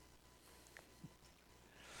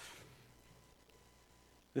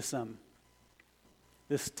This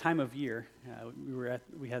time of year,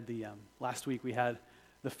 last week we had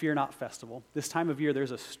the Fear Not Festival. This time of year,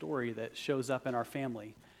 there's a story that shows up in our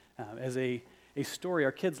family as a story.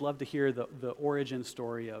 Our kids love to hear the origin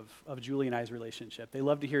story of Julie and I's relationship. They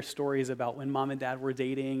love to hear stories about when mom and dad were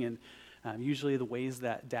dating, and usually the ways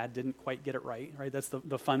that dad didn't quite get it right? That's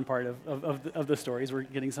the fun part of the stories. We're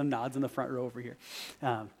getting some nods in the front row over here.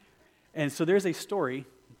 And so there's a story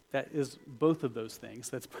that is both of those things.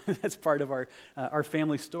 That's part of our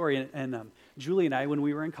family story. And Julie and I, when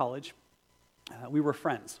we were in college, we were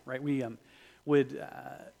friends, right? We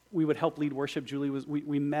would help lead worship.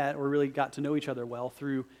 We met or really got to know each other well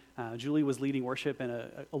through. Julie was leading worship in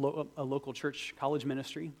a local church college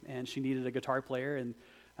ministry, and she needed a guitar player. And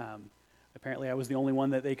apparently, I was the only one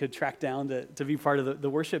that they could track down to be part of the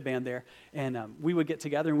worship band there. And we would get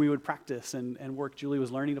together and we would practice and work. Julie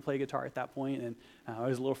was learning to play guitar at that point, and I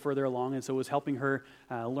was a little further along, and so was helping her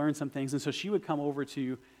learn some things. And so she would come over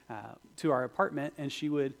to our apartment, and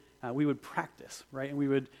we would practice, right? And we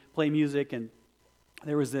would play music. And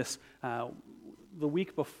there was this the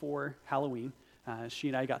week before Halloween. She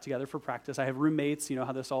and I got together for practice. I have roommates. You know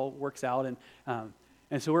how this all works out,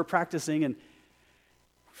 and so we're practicing and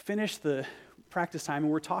finished the practice time,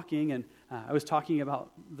 and we're talking, and I was talking about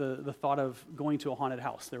the thought of going to a haunted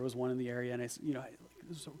house. There was one in the area, and it's going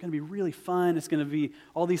to be really fun. It's going to be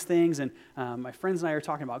all these things, and my friends and I are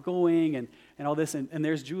talking about going and all this, and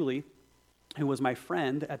there's Julie, who was my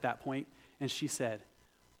friend at that point, and she said,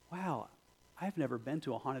 "Wow, I've never been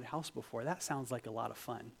to a haunted house before. That sounds like a lot of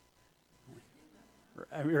fun."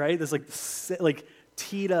 Right? That's like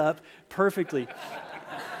teed up perfectly.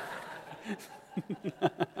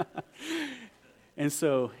 And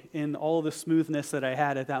so in all the smoothness that I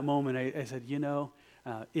had at that moment, I said,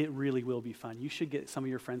 it really will be fun. You should get some of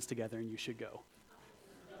your friends together and you should go.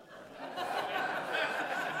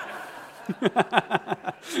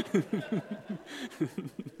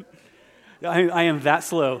 I am that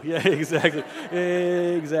slow. Yeah, exactly.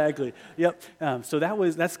 Exactly. Yep. So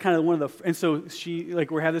that's kind of one of the, and so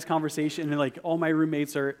we're having this conversation, and all my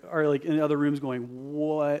roommates are in other rooms going,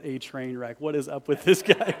 "What a train wreck. What is up with this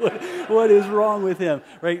guy? What is wrong with him?"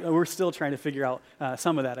 Right? We're still trying to figure out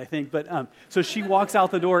some of that, I think. But so she walks out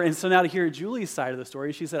the door, and so now to hear Julie's side of the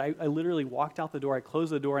story, she said, I literally walked out the door, I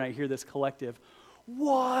closed the door, and I hear this collective,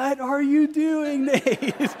 "What are you doing,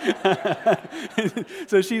 Nate?"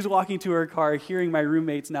 So she's walking to her car, hearing my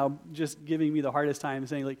roommates now just giving me the hardest time,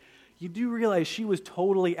 saying, "You do realize she was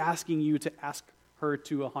totally asking you to ask her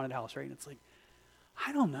to a haunted house, right?" And it's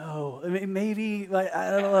I don't know. I mean, maybe,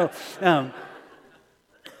 I don't know.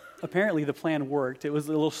 Apparently the plan worked. It was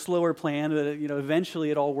a little slower plan, but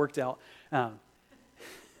eventually it all worked out.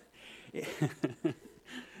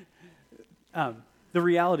 The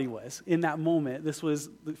reality was, in that moment,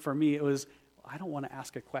 for me, it was, I don't want to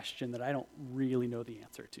ask a question that I don't really know the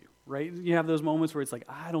answer to, right? You have those moments where it's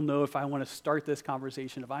I don't know if I want to start this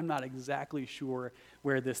conversation if I'm not exactly sure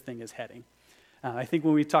where this thing is heading. I think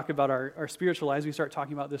when we talk about our spiritual lives, we start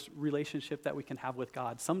talking about this relationship that we can have with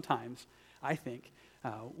God. Sometimes, I think,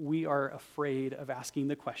 we are afraid of asking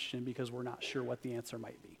the question because we're not sure what the answer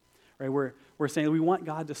might be, right? We're saying we want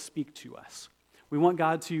God to speak to us. We want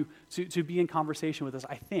God to be in conversation with us,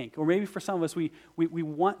 I think. Or maybe for some of us, we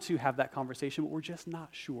want to have that conversation, but we're just not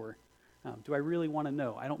sure. Do I really want to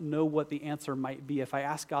know? I don't know what the answer might be if I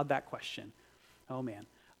ask God that question. Oh, man.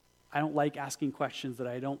 I don't like asking questions that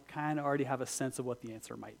I don't kind of already have a sense of what the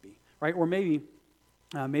answer might be, right? Or maybe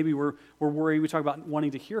we're worried. We talk about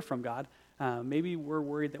wanting to hear from God. Maybe we're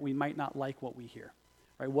worried that we might not like what we hear.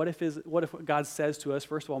 Right? What if what God says to us,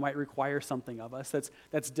 first of all, might require something of us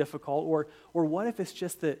that's difficult? Or what if it's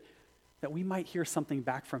just that we might hear something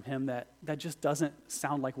back from him that just doesn't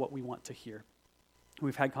sound like what we want to hear?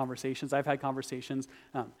 We've had conversations. I've had conversations.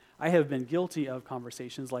 I have been guilty of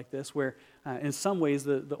conversations like this where in some ways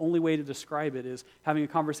the only way to describe it is having a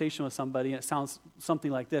conversation with somebody, and it sounds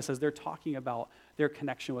something like this as they're talking about their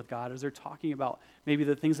connection with God, as they're talking about maybe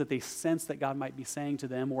the things that they sense that God might be saying to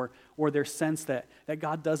them, or their sense that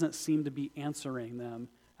God doesn't seem to be answering them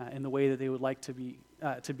in the way that they would like to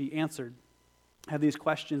be answered. Have these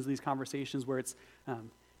questions, these conversations where it's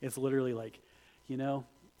literally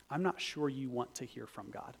I'm not sure you want to hear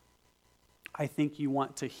from God. I think you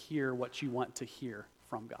want to hear what you want to hear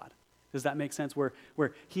from God. Does that make sense? Where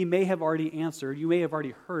he may have already answered, you may have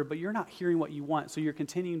already heard, but you're not hearing what you want, so you're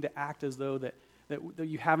continuing to act as though that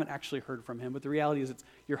you haven't actually heard from him. But the reality is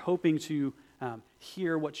you're hoping to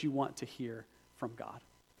hear what you want to hear from God.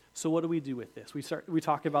 So what do we do with this? We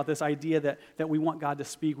talk about this idea that we want God to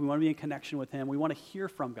speak, we want to be in connection with him, we want to hear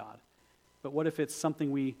from God. But what if it's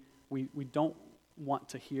something we don't want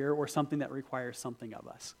to hear or something that requires something of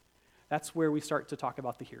us. That's where we start to talk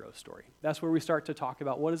about the hero story. That's where we start to talk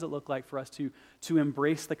about what does it look like for us to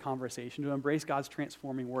embrace the conversation, to embrace God's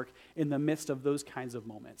transforming work in the midst of those kinds of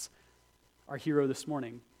moments. Our hero this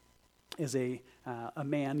morning is a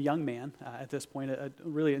young man at this point,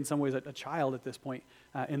 really in some ways a child at this point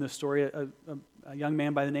in the story, a young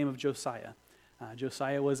man by the name of Josiah.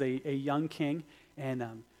 Josiah was a young king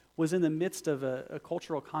and was in the midst of a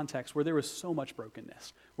cultural context where there was so much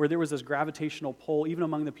brokenness, where there was this gravitational pull, even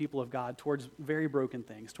among the people of God, towards very broken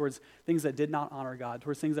things, towards things that did not honor God,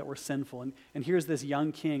 towards things that were sinful. And here's this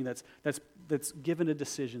young king that's given a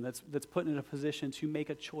decision, that's put in a position to make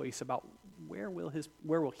a choice about where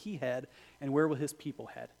will he head and where will his people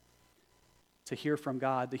head. To hear from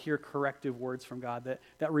God, to hear corrective words from God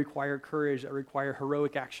that require courage, that require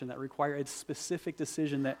heroic action, that require a specific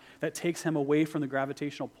decision that takes him away from the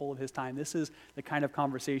gravitational pull of his time. This is the kind of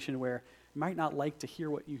conversation where you might not like to hear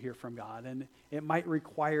what you hear from God, and it might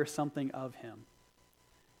require something of him.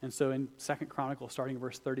 And so in 2 Chronicles, starting in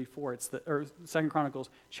verse 34, 2 Chronicles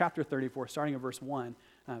chapter 34, starting in verse 1,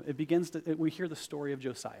 we hear the story of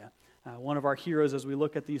Josiah. One of our heroes as we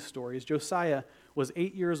look at these stories. Josiah was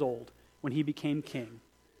 8 years old when he became king,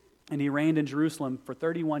 and he reigned in Jerusalem for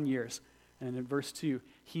 31 years. And in verse 2,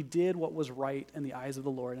 he did what was right in the eyes of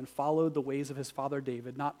the Lord and followed the ways of his father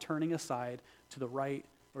David, not turning aside to the right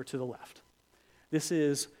or to the left. This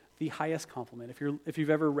is the highest compliment. If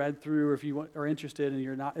you've ever read through, or if you are interested and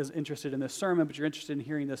you're not as interested in this sermon, but you're interested in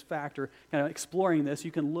hearing this fact or kind of exploring this,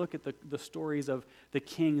 you can look at the stories of the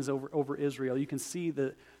kings over Israel. You can see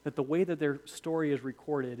that the way that their story is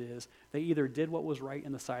recorded is they either did what was right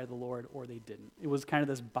in the sight of the Lord or they didn't. It was kind of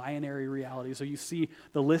this binary reality. So you see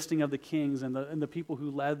the listing of the kings and the people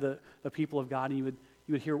who led the people of God, and you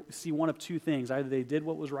would see one of two things. Either they did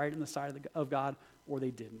what was right in the sight of God, or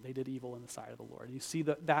they didn't. They did evil in the sight of the Lord. And you see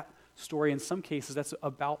that story, in some cases, that's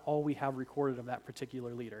about all we have recorded of that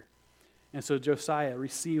particular leader. And so Josiah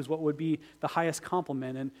receives what would be the highest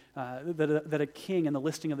compliment and that a king and the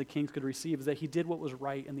listing of the kings could receive, is that he did what was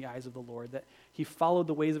right in the eyes of the Lord, that he followed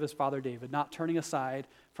the ways of his father David, not turning aside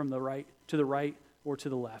from the right or to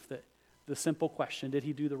the left. That the simple question, did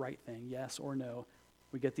he do the right thing, yes or no?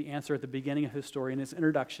 We get the answer at the beginning of his story in his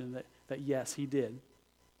introduction that yes, he did.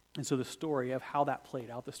 And so the story of how that played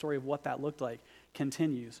out, the story of what that looked like,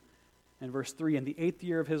 continues. In verse 3, in the 8th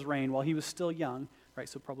year of his reign, while he was still young, right,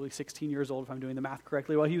 so probably 16 years old if I'm doing the math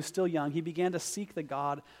correctly, while he was still young, he began to seek the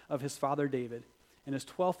God of his father David. In his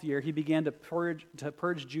 12th year, he began to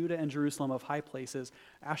purge Judah and Jerusalem of high places,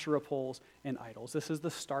 Asherah poles, and idols. This is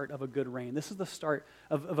the start of a good reign. This is the start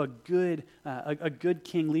of a good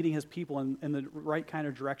king leading his people in the right kind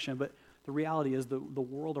of direction. But the reality is the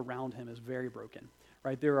world around him is very broken.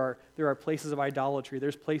 Right, there are places of idolatry.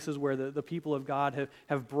 There's places where the people of God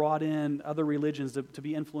have brought in other religions to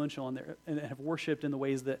be influential and have worshipped in the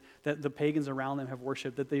ways that the pagans around them have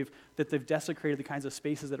worshipped, that they've desecrated the kinds of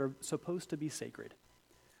spaces that are supposed to be sacred.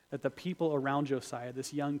 That the people around Josiah,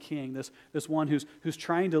 this young king, this one who's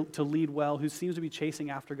trying to lead well, who seems to be chasing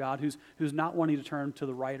after God, who's not wanting to turn to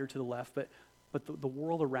the right or to the left, but the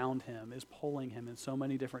world around him is pulling him in so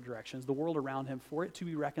many different directions. The world around him, for it to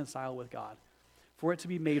be reconciled with God, for it to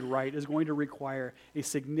be made right, is going to require a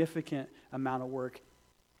significant amount of work.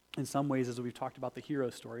 In some ways, as we've talked about the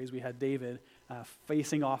hero stories, we had David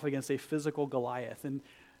facing off against a physical Goliath, and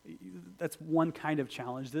that's one kind of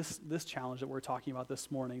challenge. This challenge that we're talking about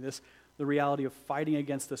this morning, the reality of fighting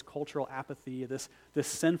against this cultural apathy, this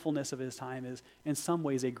sinfulness of his time, is in some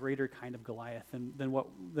ways a greater kind of Goliath than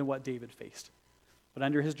what David faced. But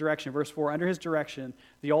under his direction, verse 4, under his direction,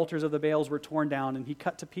 the altars of the Baals were torn down, and he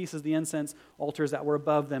cut to pieces the incense altars that were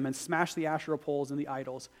above them and smashed the Asherah poles and the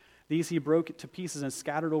idols. These he broke to pieces and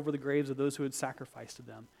scattered over the graves of those who had sacrificed to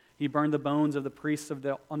them. He burned the bones of the priests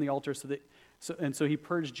on the altar, so he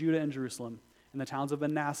purged Judah and Jerusalem, and the towns of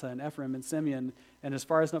Manasseh and Ephraim and Simeon, and as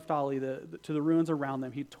far as Naphtali, to the ruins around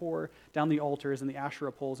them. He tore down the altars and the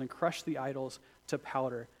Asherah poles and crushed the idols to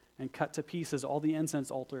powder and cut to pieces all the incense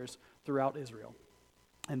altars throughout Israel.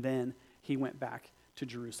 And then he went back to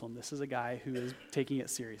Jerusalem. This is a guy who is taking it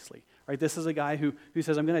seriously, right? This is a guy who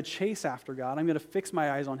says, I'm going to chase after God. I'm going to fix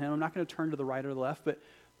my eyes on him. I'm not going to turn to the right or the left. But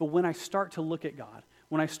when I start to look at God,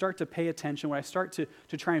 when I start to pay attention, when I start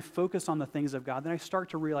to try and focus on the things of God, then I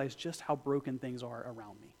start to realize just how broken things are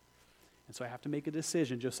around me. And so I have to make a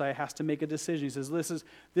decision. Josiah has to make a decision. He says,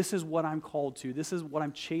 this is what I'm called to. This is what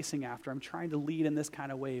I'm chasing after. I'm trying to lead in this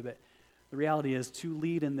kind of way, but the reality is, to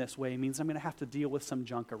lead in this way means I'm going to have to deal with some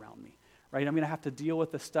junk around me, right? I'm going to have to deal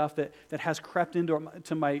with the stuff that has crept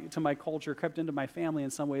into my culture, crept into my family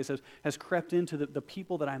in some ways, has crept into the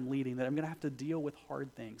people that I'm leading, that I'm going to have to deal with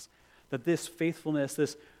hard things. That this faithfulness,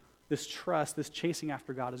 this trust, this chasing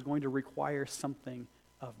after God is going to require something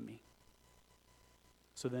of me.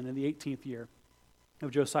 So then in the 18th year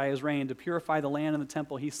of Josiah's reign, to purify the land and the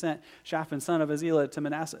temple, he sent Shaphan, son of Azziah,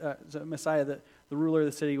 to Messiah, the ruler of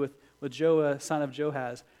the city, with Joah, son of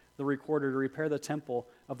Johaz, the recorder, to repair the temple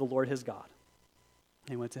of the Lord his God.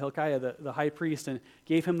 He went to Hilkiah, the high priest, and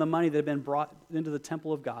gave him the money that had been brought into the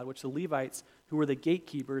temple of God, which the Levites, who were the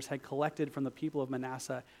gatekeepers, had collected from the people of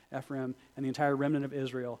Manasseh, Ephraim, and the entire remnant of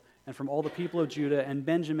Israel, and from all the people of Judah and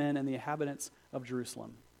Benjamin and the inhabitants of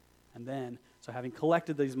Jerusalem. And then, so having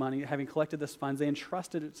collected this funds, they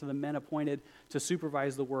entrusted it to the men appointed to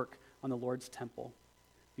supervise the work on the Lord's temple.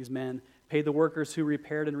 These men paid the workers who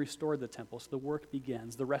repaired and restored the temple. So the work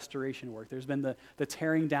begins, the restoration work. There's been the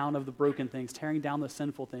tearing down of the broken things, tearing down the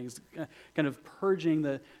sinful things, kind of purging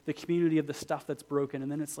the community of the stuff that's broken. And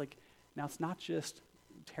then it's like, now it's not just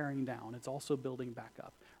tearing down, it's also building back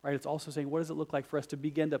up, right? It's also saying, what does it look like for us to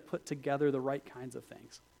begin to put together the right kinds of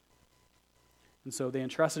things? And so they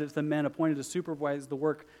entrusted it to the men appointed to supervise the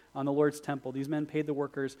work on the Lord's temple. These men paid the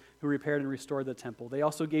workers who repaired and restored the temple. They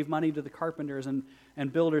also gave money to the carpenters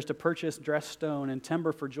and builders to purchase dressed stone and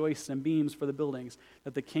timber for joists and beams for the buildings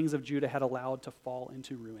that the kings of Judah had allowed to fall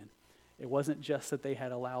into ruin. It wasn't just that they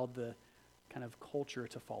had allowed the kind of culture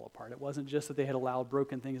to fall apart. It wasn't just that they had allowed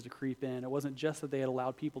broken things to creep in. It wasn't just that they had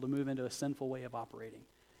allowed people to move into a sinful way of operating.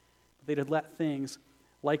 But they had let things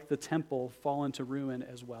like the temple fall into ruin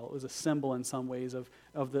as well. It was a symbol in some ways of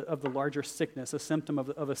the larger sickness, a symptom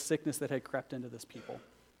of a sickness that had crept into this people.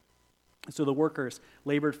 So the workers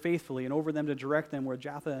labored faithfully, and over them to direct them were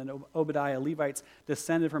Jatha and Obadiah. Levites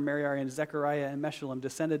descended from Merari, and Zechariah and Meshullam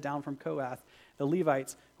descended down from Kohath. The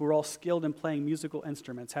Levites, who were all skilled in playing musical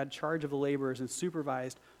instruments, had charge of the laborers and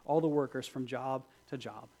supervised all the workers from job to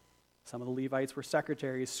job. Some of the Levites were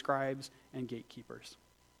secretaries, scribes, and gatekeepers.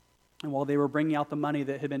 And while they were bringing out the money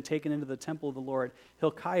that had been taken into the temple of the Lord,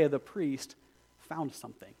 Hilkiah the priest found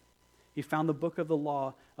something. He found the book of the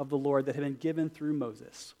law of the Lord that had been given through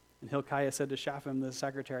Moses. And Hilkiah said to Shaphan the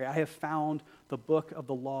secretary, I have found the book of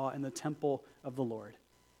the law in the temple of the Lord.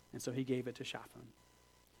 And so he gave it to Shaphan.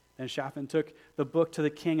 And Shaphan took the book to the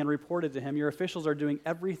king and reported to him, your officials are doing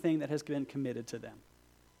everything that has been committed to them.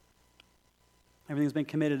 Everything's been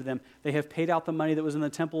committed to them. They have paid out the money that was in the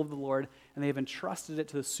temple of the Lord, and they have entrusted it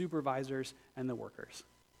to the supervisors and the workers.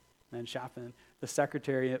 And then Shaphan, the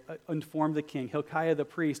secretary, informed the king, Hilkiah the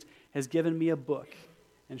priest has given me a book.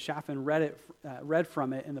 And Shaphan read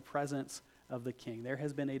from it in the presence of the king. There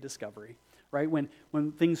has been a discovery, right? When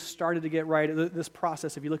things started to get right, this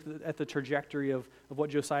process, if you look at the trajectory of what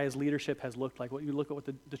Josiah's leadership has looked like, what you look at what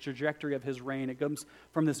the trajectory of his reign, it comes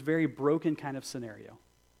from this very broken kind of scenario.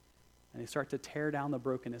 And he starts to tear down the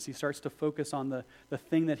brokenness. He starts to focus on the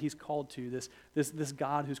thing that he's called to, this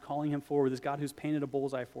God who's calling him forward, this God who's painted a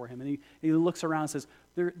bullseye for him. And he looks around and says,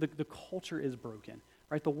 the culture is broken,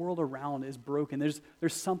 right? The world around is broken. There's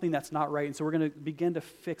something that's not right. And so we're going to begin to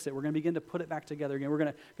fix it. We're going to begin to put it back together again. We're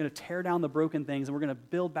going to tear down the broken things, and we're going to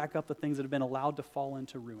build back up the things that have been allowed to fall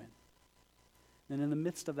into ruin. And in the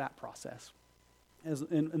midst of that process, as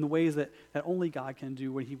in the ways that only God can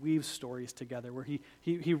do, when he weaves stories together, where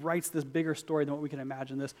he writes this bigger story than what we can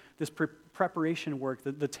imagine, this preparation work,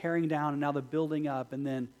 the tearing down and now the building up, and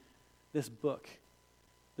then this book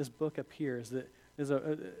appears that is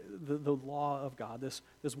the law of God,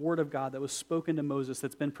 this word of God that was spoken to Moses,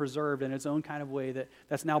 that's been preserved in its own kind of way,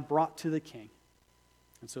 that's now brought to the king.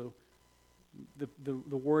 And so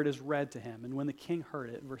the word is read to him. And when the king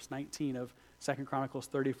heard it, verse 19 of 2 Chronicles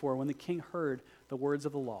 34, when the king heard the words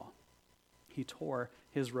of the law, he tore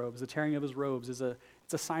his robes. The tearing of his robes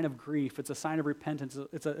it's a sign of grief. It's a sign of repentance.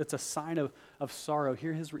 It's a sign of sorrow.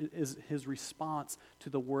 Here is his response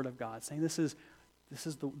to the word of God, saying this is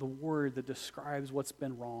the word that describes what's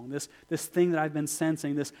been wrong. This thing that I've been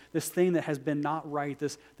sensing, this thing that has been not right,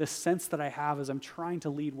 this sense that I have as I'm trying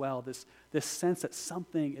to lead well, this sense that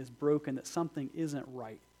something is broken, that something isn't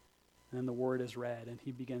right. And then the word is read, and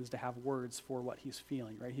he begins to have words for what he's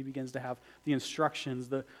feeling, right? He begins to have the instructions,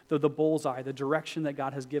 the bullseye, the direction that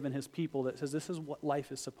God has given his people that says this is what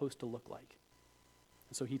life is supposed to look like.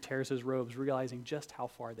 And so he tears his robes, realizing just how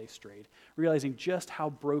far they strayed, realizing just how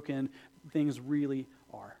broken things really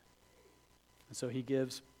are. And so he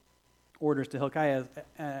gives orders to Hilkiah,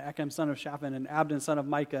 Achim son of Shaphan, and Abdon son of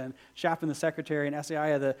Micah, and Shaphan the secretary, and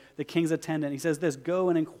Asaiah the king's attendant. He says this, go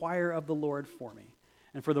and inquire of the Lord for me,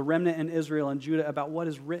 and for the remnant in Israel and Judah about what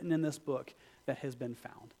is written in this book that has been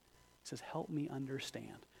found. He says, help me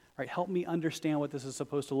understand. Right? Help me understand what this is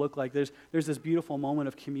supposed to look like. There's this beautiful moment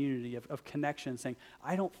of community, of connection, saying,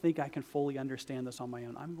 I don't think I can fully understand this on my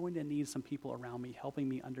own. I'm going to need some people around me helping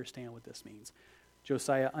me understand what this means.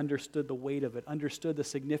 Josiah understood the weight of it, understood the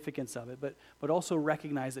significance of it, but also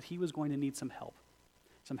recognized that he was going to need some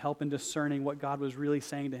help in discerning what God was really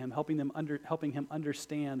saying to him, helping him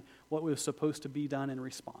understand what was supposed to be done in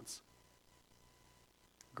response.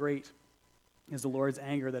 Great is the Lord's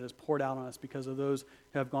anger that is poured out on us because of those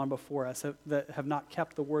who have gone before us, that have not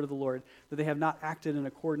kept the word of the Lord, that they have not acted in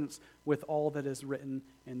accordance with all that is written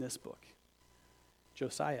in this book.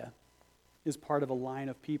 Josiah is part of a line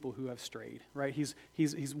of people who have strayed, right? He's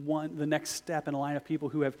the next step in a line of people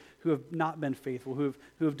who have not been faithful, who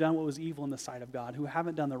have done what was evil in the sight of God, who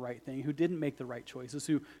haven't done the right thing, who didn't make the right choices,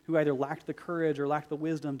 who either lacked the courage or lacked the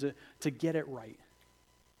wisdom to get it right.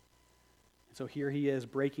 So here he is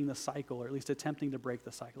breaking the cycle, or at least attempting to break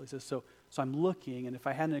the cycle. He says, so I'm looking, and if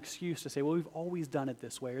I had an excuse to say, well, we've always done it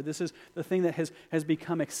this way, or this is the thing that has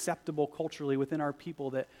become acceptable culturally within our people,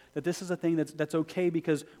 that this is a thing that's okay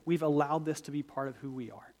because we've allowed this to be part of who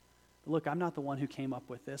we are. But look, I'm not the one who came up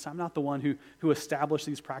with this. I'm not the one who established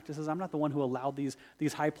these practices. I'm not the one who allowed these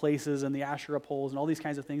high places and the Asherah poles and all these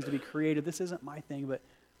kinds of things to be created. This isn't my thing, but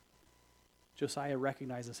Josiah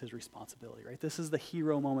recognizes his responsibility, right? This is the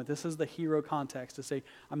hero moment. This is the hero context to say,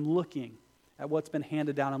 I'm looking at what's been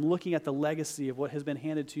handed down. I'm looking at the legacy of what has been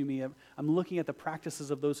handed to me. I'm looking at the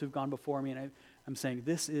practices of those who've gone before me, and I'm saying,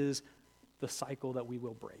 this is the cycle that we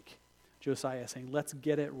will break. Josiah is saying, let's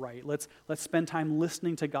get it right. Let's spend time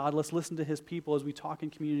listening to God. Let's listen to his people as we talk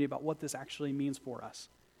in community about what this actually means for us.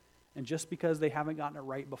 And just because they haven't gotten it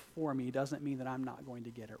right before me doesn't mean that I'm not going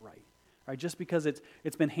to get it right. Right, just because it's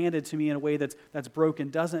been handed to me in a way that's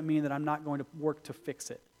broken doesn't mean that I'm not going to work to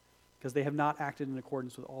fix it, because they have not acted in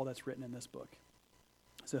accordance with all that's written in this book.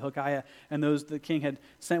 So Hilkiah and those the king had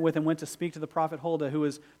sent with him went to speak to the prophet Huldah, who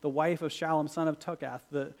was the wife of Shallum, son of Tukath,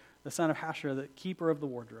 the son of Hashar, the keeper of the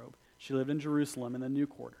wardrobe. She lived in Jerusalem in the new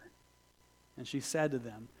quarter. And she said to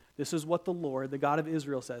them, this is what the Lord, the God of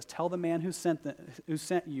Israel, says. Tell the man who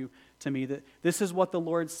sent you to me that this is what the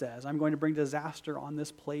Lord says. I'm going to bring disaster on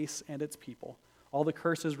this place and its people. All the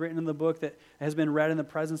curses written in the book that has been read in the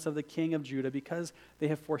presence of the king of Judah, because they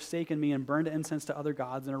have forsaken me and burned incense to other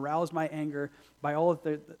gods and aroused my anger by all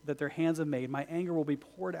that their hands have made. My anger will be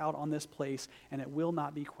poured out on this place, and it will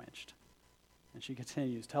not be quenched. And she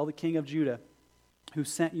continues, tell the king of Judah who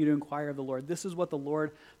sent you to inquire of the Lord, this is what the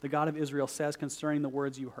Lord, the God of Israel, says concerning the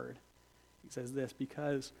words you heard. He says this,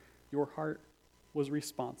 because your heart was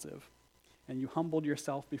responsive, and you humbled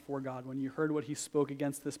yourself before God when you heard what he spoke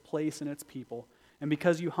against this place and its people, and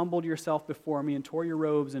because you humbled yourself before me and tore your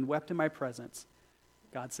robes and wept in my presence,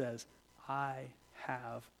 God says, I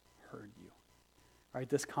have heard you. Right,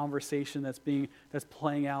 this conversation that's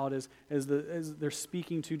playing out as they're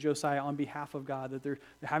speaking to Josiah on behalf of God, that they're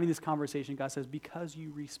having this conversation. God says, because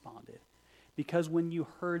you responded, because when you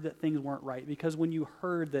heard that things weren't right, because when you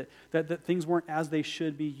heard that things weren't as they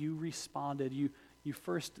should be, you responded. You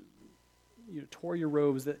first tore your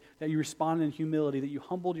robes, that you responded in humility, that you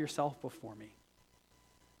humbled yourself before me.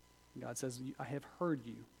 And God says, I have heard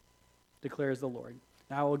you, declares the Lord.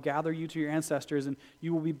 Now I will gather you to your ancestors, and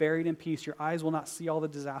you will be buried in peace. Your eyes will not see all the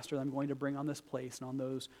disaster that I'm going to bring on this place and on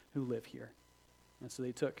those who live here. And so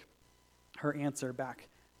they took her answer back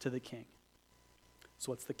to the king.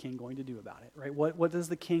 So what's the king going to do about it, right? What does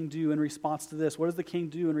the king do in response to this? What does the king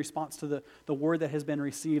do in response to the word that has been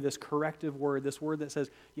received, this corrective word, this word that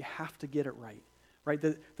says you have to get it right? Right,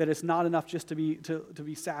 that it's not enough just to be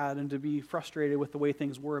sad and to be frustrated with the way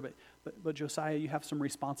things were, but Josiah, you have some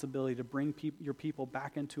responsibility to bring your people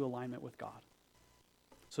back into alignment with God.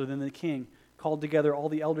 So then the king called together all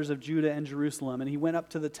the elders of Judah and Jerusalem, and he went up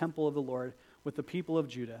to the temple of the Lord with the people of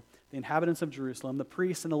Judah, the inhabitants of Jerusalem, the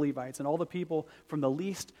priests and the Levites, and all the people from the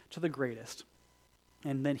least to the greatest.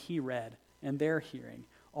 And then he read, in their hearing,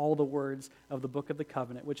 all the words of the book of the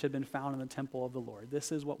covenant, which had been found in the temple of the Lord.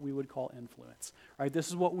 This is what we would call influence, right? This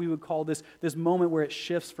is what we would call this moment where it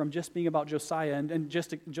shifts from just being about Josiah and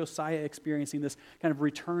just Josiah experiencing this kind of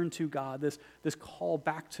return to God, this call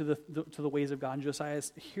back to the ways of God. And Josiah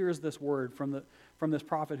hears this word from this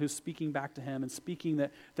prophet who's speaking back to him and speaking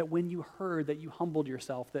that when you heard that you humbled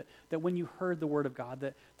yourself, that when you heard the word of God,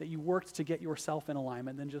 that you worked to get yourself in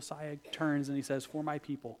alignment. Then Josiah turns and he says, for my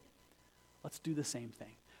people, let's do the same thing.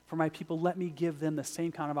 For my people, let me give them the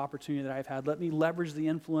same kind of opportunity that I've had. Let me leverage the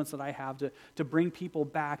influence that I have to bring people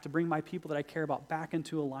back, to bring my people that I care about back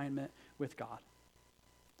into alignment with God.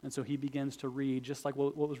 And so he begins to read, just like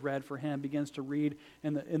what was read for him, begins to read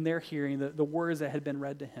in their hearing the words that had been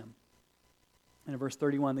read to him. And in verse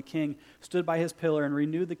 31, the king stood by his pillar and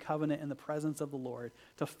renewed the covenant in the presence of the Lord,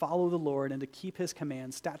 to follow the Lord and to keep his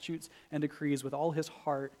commands, statutes, and decrees with all his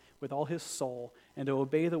heart, with all his soul, and to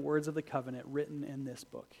obey the words of the covenant written in this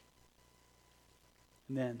book.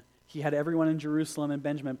 And then he had everyone in Jerusalem and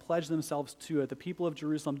Benjamin pledge themselves to it. The people of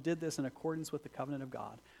Jerusalem did this in accordance with the covenant of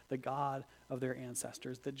God, the God of their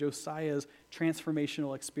ancestors. That Josiah's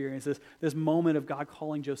transformational experience, this moment of God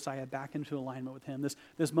calling Josiah back into alignment with him,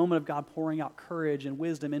 this moment of God pouring out courage and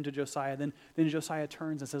wisdom into Josiah, then Josiah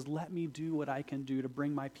turns and says, let me do what I can do to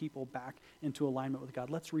bring my people back into alignment with God.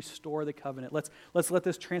 Let's restore the covenant. Let's let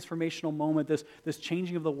this transformational moment, this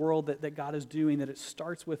changing of the world that God is doing, that it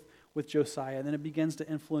starts with Josiah, and then it begins to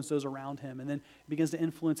influence those around him, and then it begins to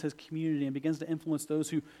influence his community, and begins to influence those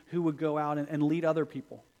who would go out and lead other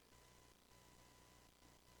people.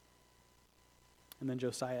 And then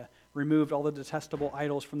Josiah removed all the detestable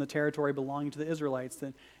idols from the territory belonging to the Israelites,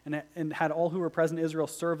 and had all who were present in Israel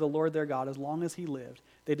serve the Lord their God as long as he lived.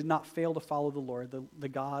 They did not fail to follow the Lord, the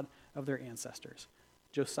God of their ancestors.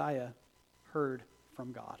 Josiah heard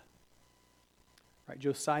from God. Right?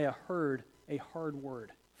 Josiah heard a hard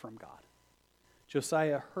word from God.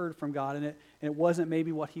 Josiah heard from God, and it wasn't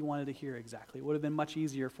maybe what he wanted to hear exactly. It would have been much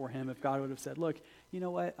easier for him if God would have said, look, you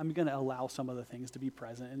know what? I'm going to allow some of the things to be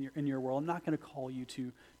present in your world. I'm not going to call you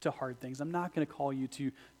to hard things. I'm not going to call you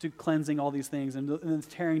to cleansing all these things and the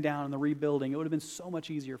tearing down and the rebuilding. It would have been so much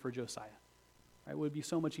easier for Josiah. Right? It would be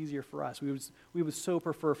so much easier for us. We would so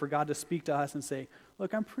prefer for God to speak to us and say,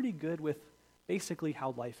 look, I'm pretty good with basically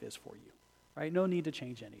how life is for you. Right? No need to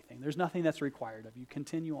change anything. There's nothing that's required of you.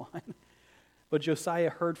 Continue on. But Josiah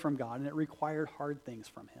heard from God, and it required hard things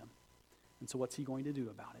from him. And so what's he going to do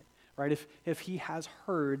about it? Right? If he has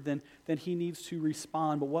heard, then he needs to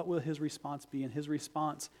respond. But what will his response be? And his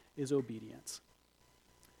response is obedience.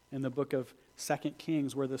 In the book of 2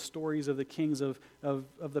 Kings, where the stories of the kings of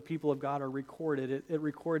the people of God are recorded, it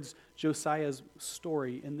records Josiah's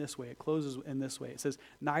story in this way. It closes in this way. It says,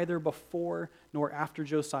 neither before nor after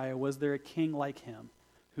Josiah was there a king like him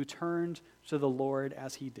who turned to the Lord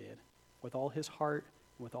as he did, with all his heart,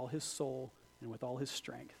 with all his soul, and with all his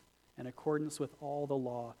strength, in accordance with all the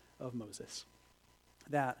law of Moses.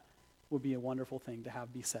 That would be a wonderful thing to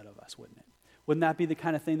have be said of us, wouldn't it? Wouldn't that be the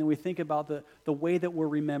kind of thing that we think about the way that we're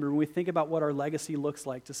remembered, when we think about what our legacy looks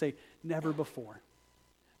like, to say, never before.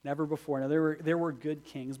 Never before. Now, there were good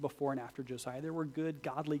kings before and after Josiah. There were good,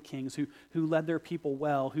 godly kings who led their people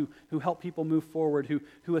well, who helped people move forward,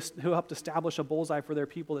 who helped establish a bullseye for their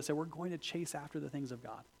people that said, we're going to chase after the things of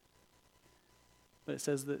God. But it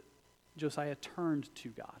says that Josiah turned to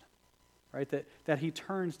God, right? That he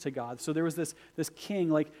turned to God. So there was this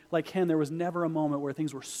king like him. There was never a moment where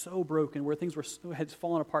things were so broken, where things had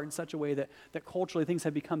fallen apart in such a way that culturally things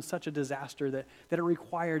had become such a disaster that it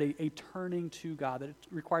required a turning to God, that it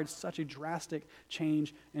required such a drastic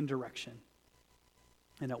change in direction.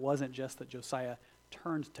 And it wasn't just that Josiah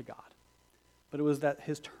turned to God, but it was that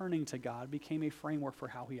his turning to God became a framework for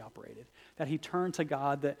how he operated. That he turned to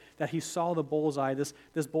God, that he saw the bullseye, this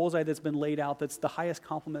bullseye that's been laid out, that's the highest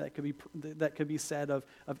compliment that could be said of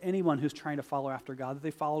anyone who's trying to follow after God, that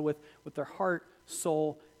they follow with their heart,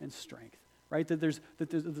 soul, and strength. Right? That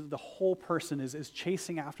the whole person is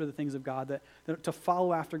chasing after the things of God, that to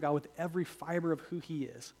follow after God with every fiber of who he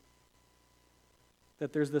is.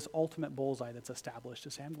 That there's this ultimate bullseye that's established to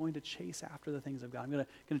say, I'm going to chase after the things of God. I'm going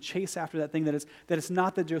to chase after that thing, that it's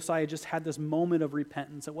not that Josiah just had this moment of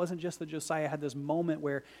repentance. It wasn't just that Josiah had this moment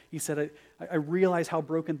where he said, I realize how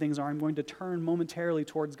broken things are. I'm going to turn momentarily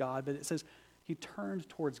towards God. But it says he turned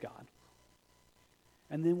towards God.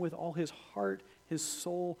 And then with all his heart, his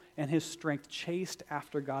soul, and his strength chased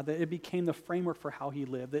after God, that it became the framework for how he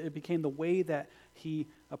lived, that it became the way that he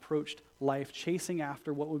approached life, chasing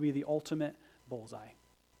after what would be the ultimate bullseye,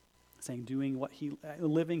 saying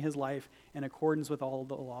living his life in accordance with all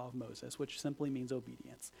the law of Moses, which simply means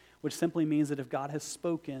obedience, which simply means that if God has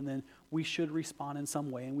spoken, then we should respond in some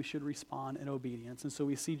way, and we should respond in obedience. And so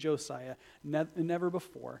we see Josiah, never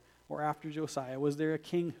before or after Josiah was there a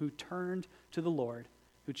king who turned to the Lord,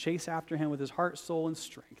 who chased after him with his heart, soul, and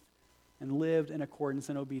strength, and lived in accordance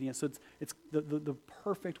and obedience. So it's the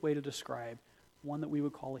perfect way to describe one that we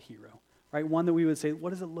would call a hero, right? One that we would say,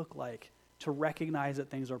 what does it look like to recognize that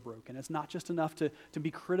things are broken? It's not just enough to be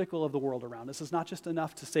critical of the world around us. It's not just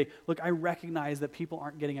enough to say, look, I recognize that people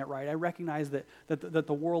aren't getting it right. I recognize that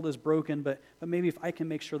the world is broken, but maybe if I can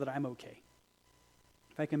make sure that I'm okay,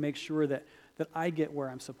 if I can make sure that I get where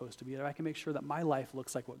I'm supposed to be, if I can make sure that my life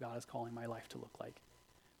looks like what God is calling my life to look like,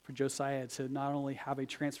 for Josiah to not only have a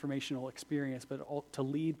transformational experience, but to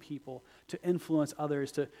lead people, to influence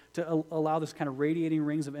others, to allow this kind of radiating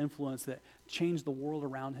rings of influence that change the world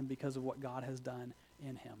around him because of what God has done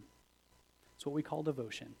in him. It's what we call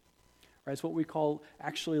devotion. Right? It's what we call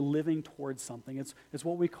actually living towards something. It's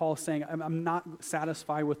what we call saying, I'm not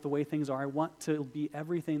satisfied with the way things are. I want to be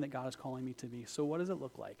everything that God is calling me to be. So what does it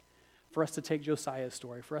look like for us to take Josiah's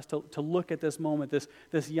story, for us to look at this moment,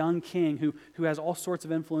 this young king who has all sorts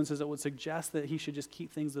of influences that would suggest that he should just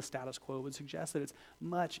keep things the status quo, would suggest that it's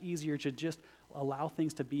much easier to just allow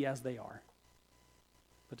things to be as they are,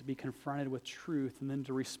 but to be confronted with truth and then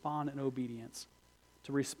to respond in obedience,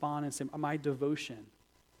 to respond and say, my devotion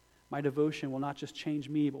will not just change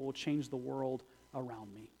me, but will change the world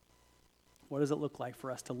around me. What does it look like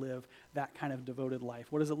for us to live that kind of devoted life?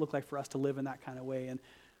 What does it look like for us to live in that kind of way? And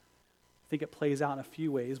I think it plays out in a few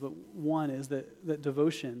ways, but one is that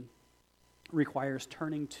devotion requires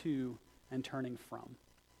turning to and turning from.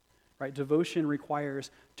 Right? Devotion requires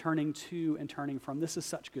turning to and turning from. This is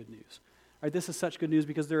such good news. Right? This is such good news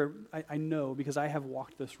because I know, because I have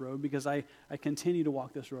walked this road, because I continue to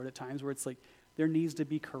walk this road at times where it's like, there needs to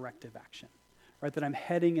be corrective action, right? That I'm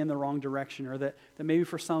heading in the wrong direction, or that maybe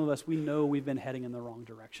for some of us, we know we've been heading in the wrong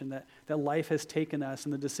direction, that life has taken us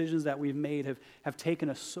and the decisions that we've made have taken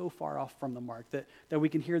us so far off from the mark that we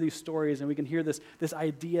can hear these stories and we can hear this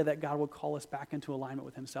idea that God will call us back into alignment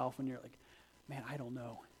with himself, and you're like, man, I don't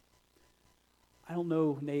know. I don't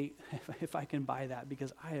know, Nate, if I can buy that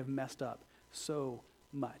because I have messed up so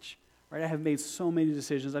much. Right? I have made so many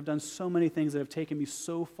decisions. I've done so many things that have taken me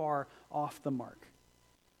so far off the mark.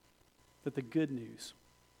 That the good news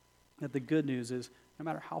is no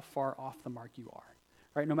matter how far off the mark you are,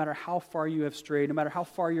 right? No matter how far you have strayed, no matter how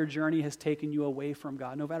far your journey has taken you away from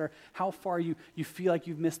God, no matter how far you feel like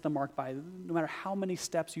you've missed the mark by, no matter how many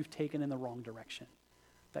steps you've taken in the wrong direction,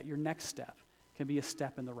 that your next step can be a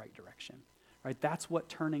step in the right direction, right? That's what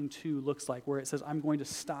turning to looks like, where it says, I'm going to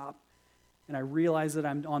stop and I realize that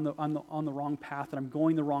I'm on the wrong path, and I'm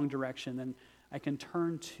going the wrong direction, then I can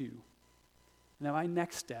turn to. Now my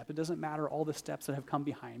next step, it doesn't matter all the steps that have come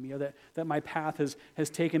behind me, or that my path has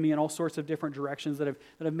taken me in all sorts of different directions, that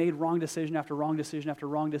have made wrong decision after wrong decision after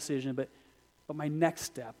wrong decision, but my next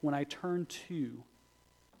step, when I turn to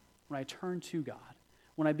God,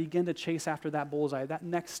 when I begin to chase after that bullseye, that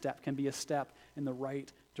next step can be a step in the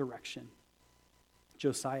right direction.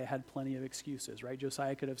 Josiah had plenty of excuses, right?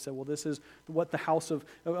 Josiah could have said, well, this is what the house of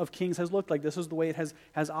kings has looked like. This is the way it has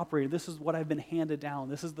operated. This is what I've been handed down.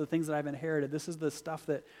 This is the things that I've inherited. This is the stuff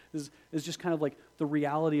that is just kind of like the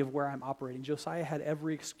reality of where I'm operating. Josiah had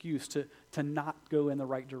every excuse to not go in the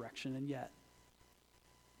right direction, and yet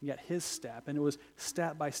his step, and it was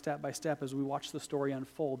step by step by step as we watch the story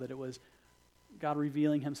unfold, that it was God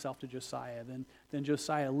revealing himself to Josiah, then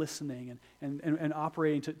Josiah listening and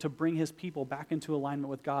operating to bring his people back into alignment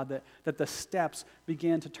with God, that the steps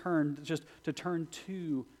began to turn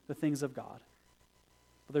to the things of God.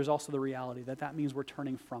 But there's also the reality that means we're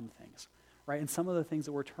turning from things, right? And some of the things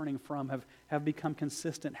that we're turning from have become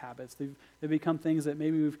consistent habits. They've become things that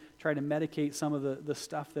maybe we've tried to medicate some of the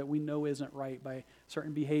stuff that we know isn't right by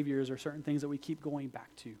certain behaviors or certain things that we keep going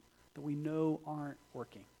back to, that we know aren't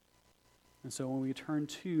working. And so when we turn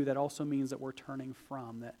to, that also means that we're turning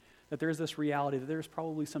from, that there's this reality that there's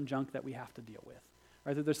probably some junk that we have to deal with,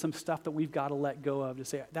 right? That there's some stuff that we've got to let go of to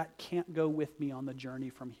say, that can't go with me on the journey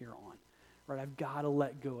from here on, right? I've got to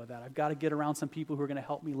let go of that. I've got to get around some people who are going to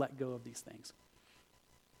help me let go of these things.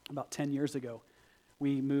 About 10 years ago,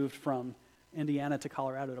 we moved from Indiana to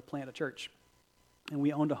Colorado to plant a church. And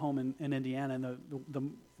we owned a home in Indiana, and the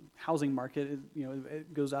housing market,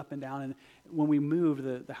 it goes up and down. And when we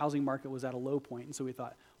moved, the housing market was at a low point. And so we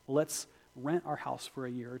thought, well, let's rent our house for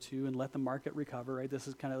a year or two and let the market recover, right? This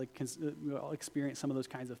is kind of like, we'll experience some of those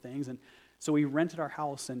kinds of things. And so we rented our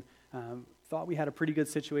house and thought we had a pretty good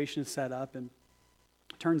situation set up. And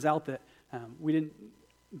it turns out that we didn't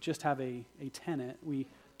just have a tenant. We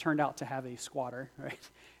turned out to have a squatter, right?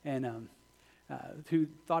 And who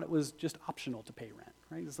thought it was just optional to pay rent,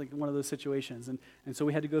 right? It's like one of those situations. And so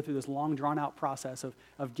we had to go through this long, drawn-out process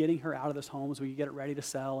of getting her out of this home so we could get it ready to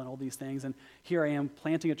sell and all these things. And here I am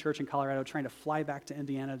planting a church in Colorado, trying to fly back to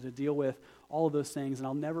Indiana to deal with all of those things. And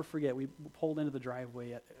I'll never forget, we pulled into the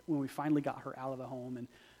driveway when we finally got her out of the home and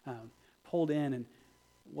pulled in. And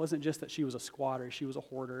it wasn't just that she was a squatter, she was a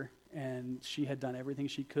hoarder. And she had done everything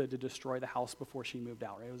she could to destroy the house before she moved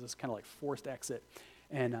out, right? It was this kind of like forced exit.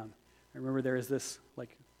 And I remember there was this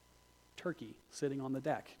like turkey sitting on the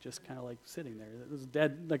deck, just kind of like sitting there. It was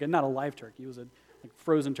dead, like not a live turkey. It was a like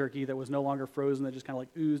frozen turkey that was no longer frozen, that just kind of like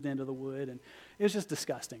oozed into the wood. And it was just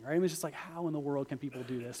disgusting, right? It was just like, how in the world can people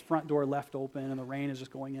do this? Front door left open and the rain is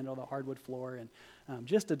just going into the hardwood floor, and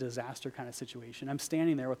just a disaster kind of situation. I'm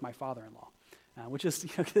standing there with my father-in-law, which is,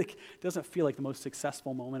 like, doesn't feel like the most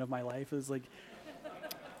successful moment of my life. It was like,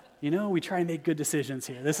 we try to make good decisions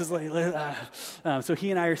here. This is like, so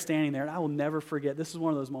he and I are standing there, and I will never forget. This is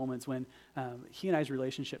one of those moments when he and I's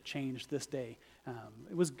relationship changed this day.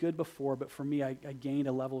 It was good before, but for me, I gained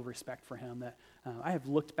a level of respect for him that I have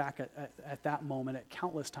looked back at that moment at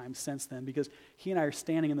countless times since then, because he and I are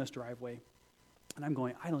standing in this driveway, and I'm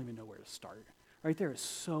going, I don't even know where to start. Right, there is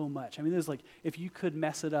so much. I mean, there's like, if you could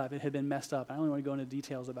mess it up, it had been messed up. I don't want to go into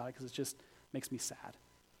details about it because it just makes me sad.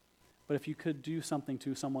 But if you could do something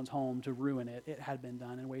to someone's home to ruin it, it had been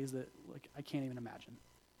done in ways that, like, I can't even imagine.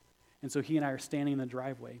 And so he and I are standing in the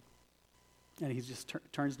driveway, and he just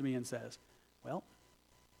turns to me and says, well,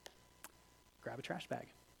 grab a trash bag.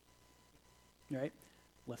 Right?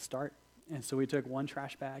 Let's start. And so we took one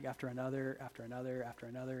trash bag after another,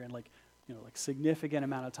 and like significant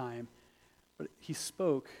amount of time. But he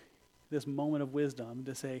spoke this moment of wisdom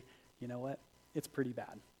to say, you know what? It's pretty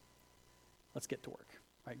bad. Let's get to work.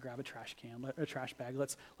 Right, grab a trash can, a trash bag.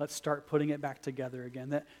 Let's start putting it back together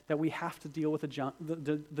again. That we have to deal with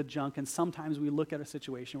the junk, and sometimes we look at a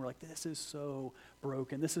situation, we're like, this is so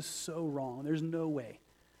broken, this is so wrong, there's no way.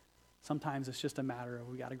 Sometimes it's just a matter of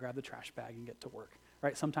we got to grab the trash bag and get to work.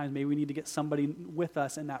 Right? Sometimes maybe we need to get somebody with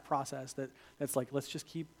us in that process that's like, let's just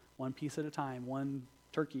keep one piece at a time, one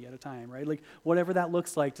turkey at a time, right? Like whatever that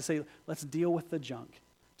looks like, to say, let's deal with the junk,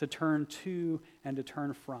 to turn to and to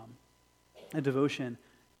turn from. A devotion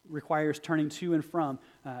requires turning to and from.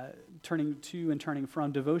 Turning to and turning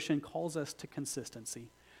from. Devotion calls us to consistency.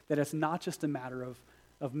 That it's not just a matter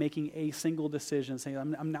of making a single decision, saying,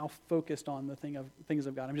 I'm now focused on the things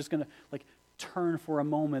of God. I'm just going to turn for a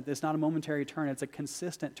moment. It's not a momentary turn. It's a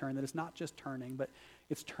consistent turn. That it's not just turning, but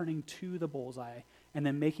it's turning to the bullseye and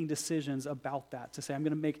then making decisions about that to say, I'm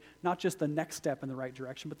going to make not just the next step in the right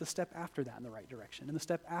direction, but the step after that in the right direction, and the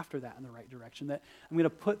step after that in the right direction. That I'm going to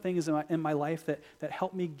put things in my life that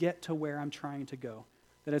help me get to where I'm trying to go.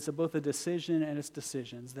 That it's both a decision and it's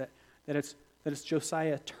decisions. That it's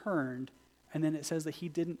Josiah turned, and then it says that he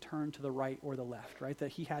didn't turn to the right or the left, right?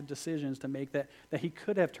 That he had decisions to make that he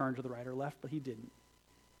could have turned to the right or left, but he didn't.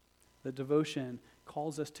 The devotion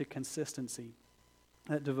calls us to consistency.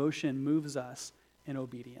 That devotion moves us in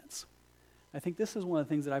obedience. I think this is one of the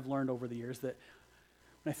things that I've learned over the years, that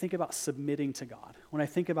when I think about submitting to God, when I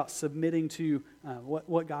think about submitting to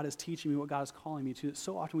what God is teaching me, what God is calling me to,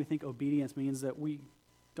 so often we think obedience means that we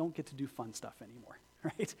don't get to do fun stuff anymore,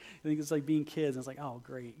 right? I think it's like being kids, and it's like, oh,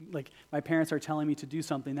 great. Like my parents are telling me to do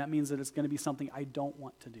something, that means that it's going to be something I don't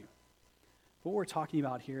want to do. What we're talking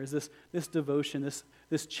about here is this devotion,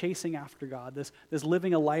 this chasing after God, this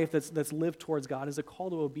living a life that's lived towards God is a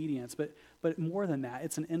call to obedience. But more than that,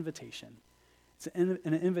 it's an invitation. It's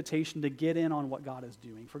an invitation to get in on what God is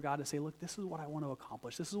doing, for God to say, look, this is what I want to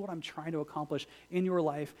accomplish. This is what I'm trying to accomplish in your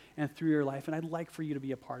life and through your life, and I'd like for you to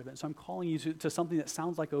be a part of it. So I'm calling you to something that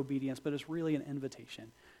sounds like obedience, but it's really an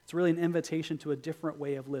invitation. It's really an invitation to a different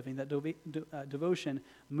way of living, that devotion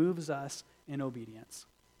moves us in obedience.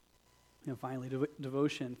 And finally,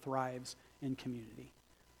 devotion thrives in community.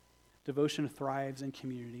 Devotion thrives in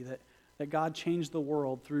community. That God changed the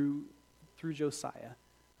world through Josiah,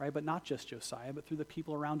 right? But not just Josiah, but through the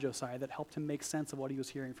people around Josiah that helped him make sense of what he was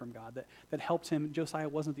hearing from God. That helped him. Josiah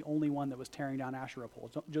wasn't the only one that was tearing down Asherah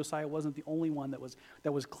poles. Josiah wasn't the only one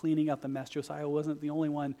that was cleaning up the mess. Josiah wasn't the only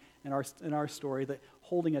one in our story that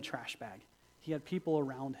holding a trash bag. He had people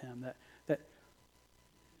around him that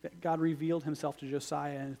God revealed himself to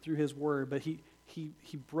Josiah and through his word, but he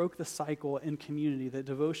broke the cycle in community, that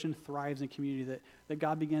devotion thrives in community, that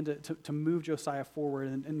God began to move Josiah forward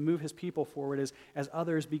and move his people forward as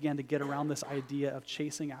others began to get around this idea of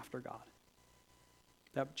chasing after God.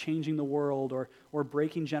 That changing the world or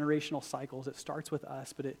breaking generational cycles, it starts with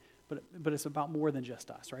us, but it's about more than just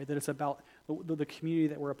us, right? That it's about the community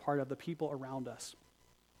that we're a part of, the people around us.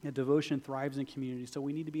 That devotion thrives in community, so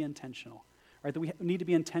we need to be intentional. Right, that we need to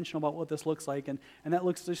be intentional about what this looks like, and that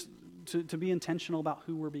looks just to be intentional about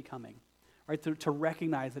who we're becoming. Right, to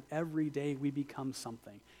recognize that every day we become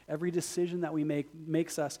something. Every decision that we make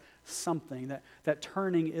makes us something, that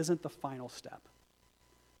turning isn't the final step.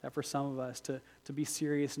 That for some of us to be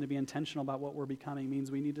serious and to be intentional about what we're becoming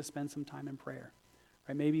means we need to spend some time in prayer.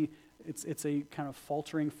 Right, maybe it's a kind of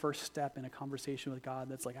faltering first step in a conversation with God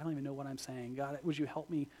that's like, I don't even know what I'm saying. God, would you help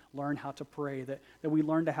me learn how to pray? That we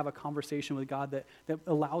learn to have a conversation with God that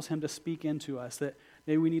allows him to speak into us, that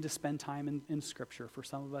maybe we need to spend time in Scripture. For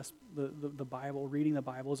some of us, the Bible, reading the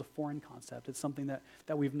Bible is a foreign concept. It's something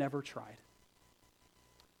that we've never tried.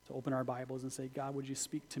 To open our Bibles and say, God, would you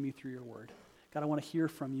speak to me through your word? God, I want to hear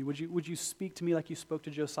from you. Would you speak to me like you spoke to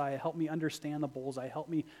Josiah? Help me understand the bullseye. Help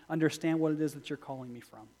me understand what it is that you're calling me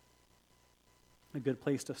from. A good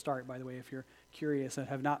place to start, by the way, if you're curious and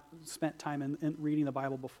have not spent time in reading the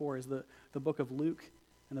Bible before, is the book of Luke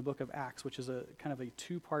and the book of Acts, which is a kind of a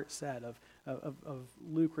two-part set of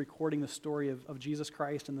Luke recording the story of Jesus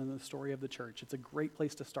Christ and then the story of the church. It's a great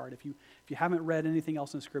place to start. If you haven't read anything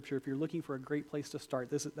else in Scripture, if you're looking for a great place to start,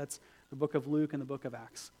 that's the book of Luke and the book of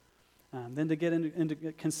Acts. Then to get into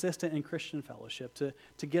consistent in Christian fellowship,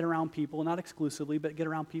 to get around people, not exclusively, but get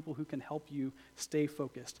around people who can help you stay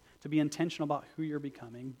focused, to be intentional about who you're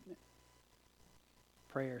becoming.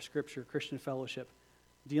 Prayer, Scripture, Christian fellowship,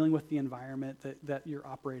 dealing with the environment that you're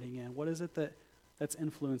operating in. What is it that's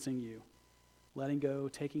influencing you? Letting go,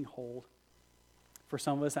 taking hold. For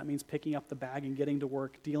some of us, that means picking up the bag and getting to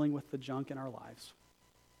work, dealing with the junk in our lives.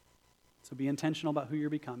 So be intentional about who you're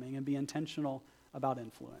becoming and be intentional about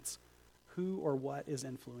influence. Who or what is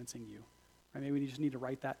influencing you? Right? Maybe we just need to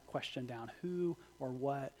write that question down. Who or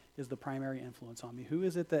what is the primary influence on me? Who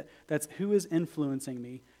is it who is influencing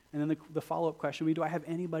me? And then the follow-up question would be, do I have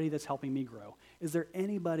anybody that's helping me grow? Is there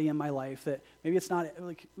anybody in my life that, maybe it's not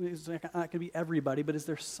going to be everybody, but is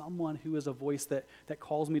there someone who is a voice that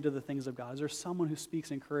calls me to the things of God? Is there someone who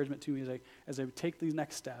speaks encouragement to me as I take the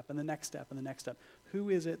next step and the next step and the next step? Who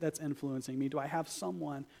is it that's influencing me? Do I have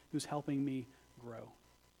someone who's helping me grow?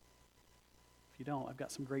 If you don't, I've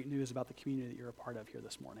got some great news about the community that you're a part of here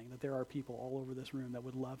this morning, that there are people all over this room that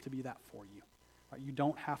would love to be that for you. Right? You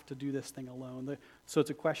don't have to do this thing alone. So it's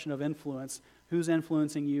a question of influence. Who's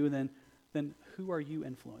influencing you? Then who are you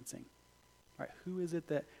influencing? Right?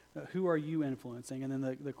 Who are you influencing? And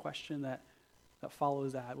then the question that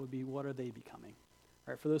follows that would be, what are they becoming?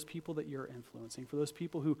 Right? For those people that you're influencing, for those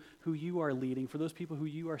people who you are leading, for those people who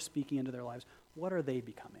you are speaking into their lives, what are they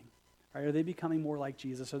becoming? Right? Are they becoming more like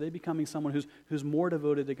Jesus? Are they becoming someone who's more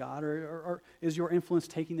devoted to God? Or is your influence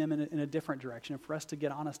taking them in a different direction? And for us to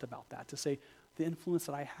get honest about that, to say, the influence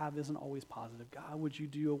that I have isn't always positive. God, would you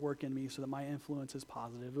do a work in me so that my influence is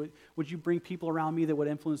positive? Would you bring people around me that would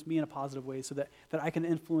influence me in a positive way so that I can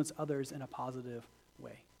influence others in a positive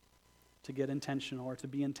way? To get intentional or to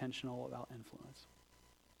be intentional about influence.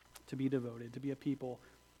 To be devoted, to be a people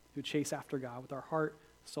who chase after God with our heart,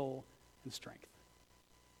 soul, and strength.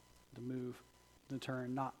 To move, to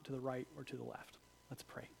turn not to the right or to the left. Let's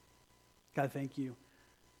pray. God, thank you.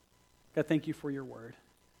 God, thank you for your word.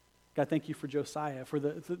 God, thank you for Josiah, for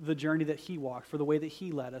the journey that he walked, for the way that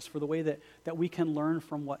he led us, for the way that we can learn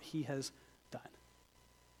from what he has done.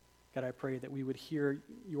 God, I pray that we would hear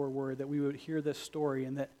your word, that we would hear this story,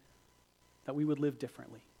 and that we would live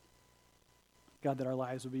differently. God, that our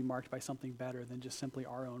lives would be marked by something better than just simply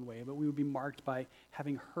our own way, but we would be marked by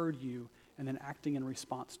having heard you and then acting in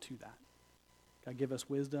response to that. God, give us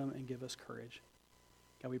wisdom and give us courage.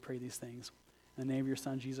 God, we pray these things in the name of your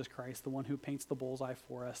Son, Jesus Christ, the one who paints the bullseye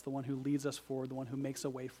for us, the one who leads us forward, the one who makes a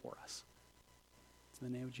way for us. It's in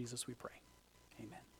the name of Jesus we pray. Amen.